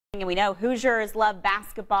morning, and we know Hoosiers love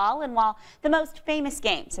basketball. And while the most famous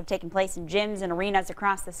games have taken place in gyms and arenas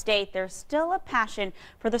across the state, there's still a passion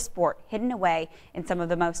for the sport hidden away in some of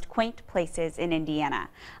the most quaint places in Indiana.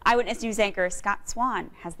 Eyewitness News anchor Scott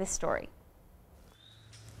Swan has this story.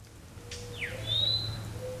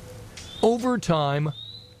 Over time,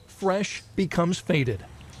 fresh becomes faded.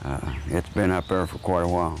 It's been up there for quite a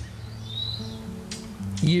while.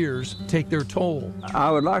 Years take their toll.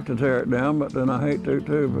 I would like to tear it down, but then I hate to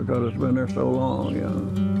too, because it's been there so long, you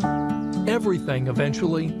know. Everything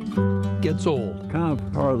eventually gets old. Kind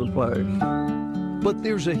of part of the place. But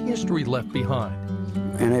there's a history left behind.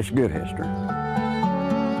 And it's good history.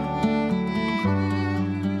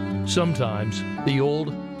 Sometimes the old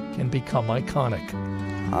can become iconic.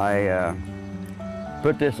 I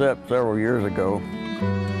put this up several years ago.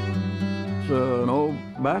 It's an old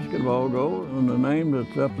basketball goal, and the name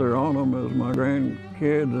that's up there on them is my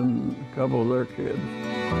grandkids and a couple of their kids.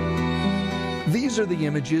 These are the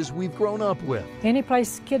images we've grown up with. Any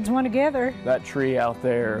place kids want to gather. That tree out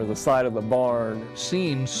there, the side of the barn.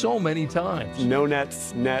 Seen so many times. No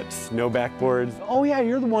nets, no backboards. Oh yeah,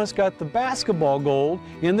 you're the one that's got the basketball gold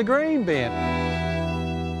in the grain bin.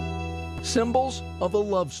 Symbols of a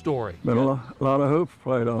love story. Been a lot of hoops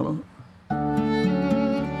played on them.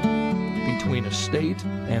 Between a state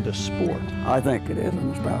and a sport. I think it is a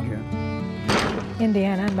nostalgia.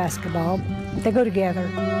 Indiana and basketball, they go together.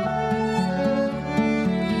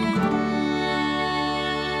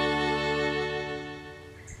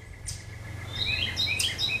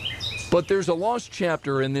 But there's a lost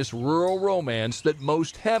chapter in this rural romance that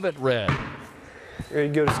most haven't read. Ready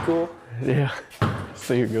to go to school? Yeah,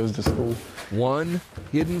 see who goes to school. One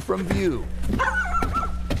hidden from view,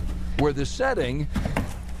 where the setting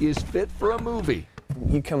is fit for a movie.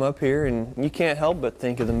 You come up here and you can't help but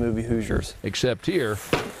think of the movie Hoosiers. Except here,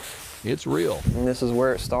 it's real. And this is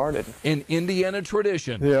where it started. An Indiana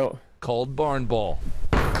tradition called barn ball.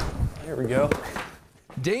 Here we go.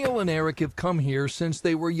 Dale and Eric have come here since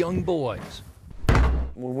they were young boys.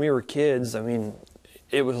 When we were kids, I mean,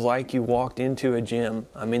 it was like you walked into a gym.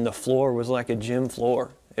 I mean, the floor was like a gym floor.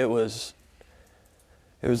 It was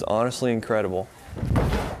honestly incredible.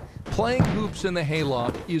 Playing hoops in the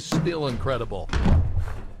hayloft is still incredible.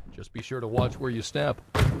 Just be sure to watch where you step.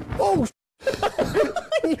 Oh!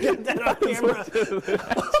 You got that on camera.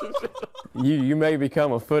 You may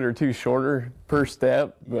become a foot or two shorter per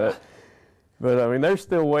step, but I mean, there's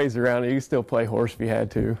still ways around it. You can still play horse if you had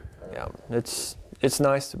to. Yeah, it's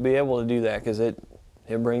nice to be able to do that because it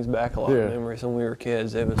brings back a lot of memories when we were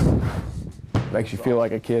kids. It was Makes you feel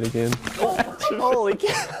like a kid again. Holy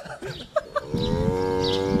cow!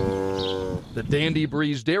 The Dandy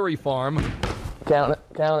Breeze Dairy Farm Count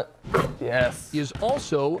it. Yes. is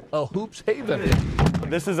also a hoops haven.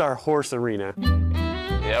 This is our horse arena.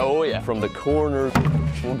 Yeah, oh yeah. From the corner,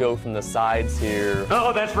 we'll go from the sides here.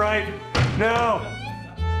 Oh, that's right. No.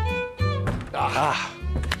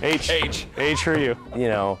 H for you. You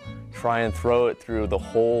know, try and throw it through the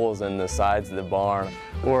holes in the sides of the barn.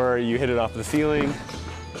 Or you hit it off the ceiling.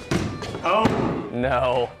 Oh.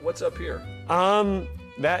 No. What's up here?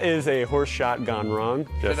 That is a horse shot gone wrong.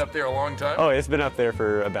 Been up there a long time? Oh, it's been up there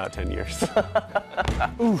for about 10 years.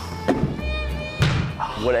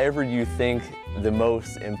 Whatever you think the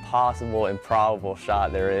most impossible, improbable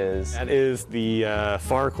shot there is. That is the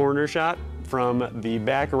far corner shot from the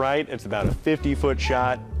back right. It's about a 50-foot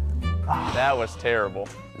shot. That was terrible.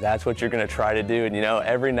 That's what you're gonna try to do, and you know,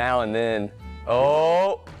 every now and then,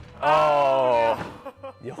 oh,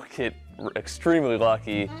 you'll get extremely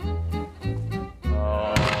lucky.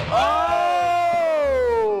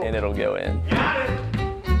 And it'll go in. Got it.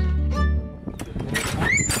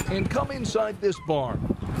 And come inside this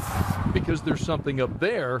barn, because there's something up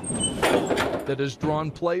there that has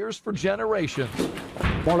drawn players for generations.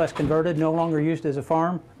 More or less converted, no longer used as a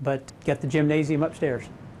farm, but got the gymnasium upstairs.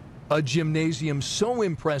 A gymnasium so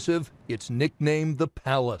impressive, it's nicknamed the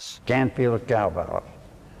Palace. Canfield Cow Palace.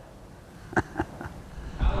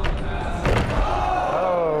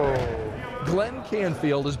 Glenn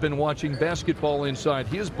Canfield has been watching basketball inside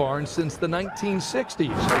his barn since the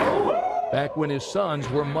 1960s, back when his sons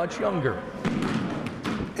were much younger.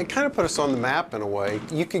 It kind of put us on the map in a way.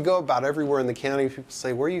 You could go about everywhere in the county. People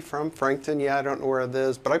say, "Where are you from?" Frankton. Yeah, I don't know where it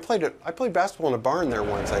is, but I played basketball in a barn there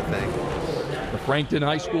once, I think. The Frankton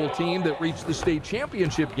High School team that reached the state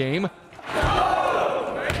championship game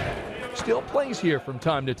still plays here from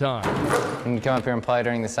time to time. When you come up here and play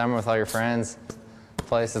during the summer with all your friends, the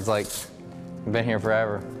place is like, you've been here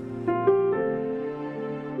forever.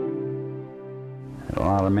 A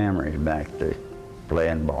lot of memories back to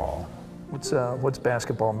playing ball. What's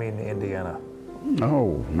basketball mean to Indiana?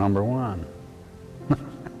 Oh, number one.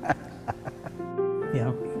 You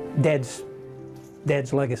know, Dad's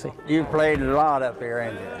legacy. You played a lot up here,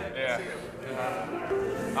 ain't you? Yeah.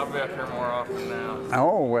 I'll be up here more often now.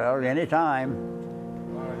 Oh, well, anytime.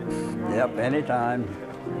 Yep, anytime.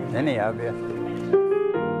 Any of you.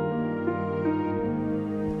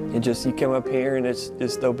 You come up here and it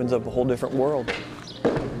just opens up a whole different world.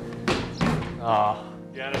 Oh,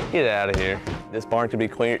 get out of here. This barn could be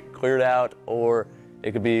cleared out, or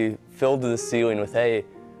it could be filled to the ceiling with hay,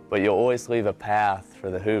 but you'll always leave a path for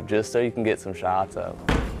the hoop just so you can get some shots up.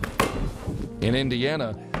 In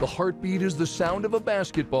Indiana, the heartbeat is the sound of a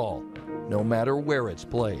basketball, no matter where it's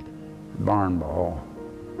played. Barn ball.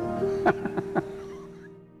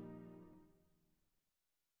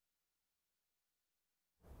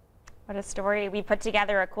 What a story. We put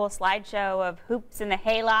together a cool slideshow of hoops in the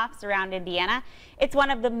haylofts around Indiana. It's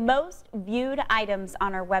one of the most viewed items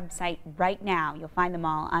on our website right now. You'll find them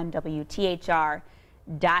all on WTHR.com.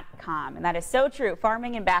 And that is so true.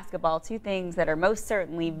 Farming and basketball, two things that are most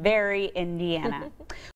certainly very Indiana.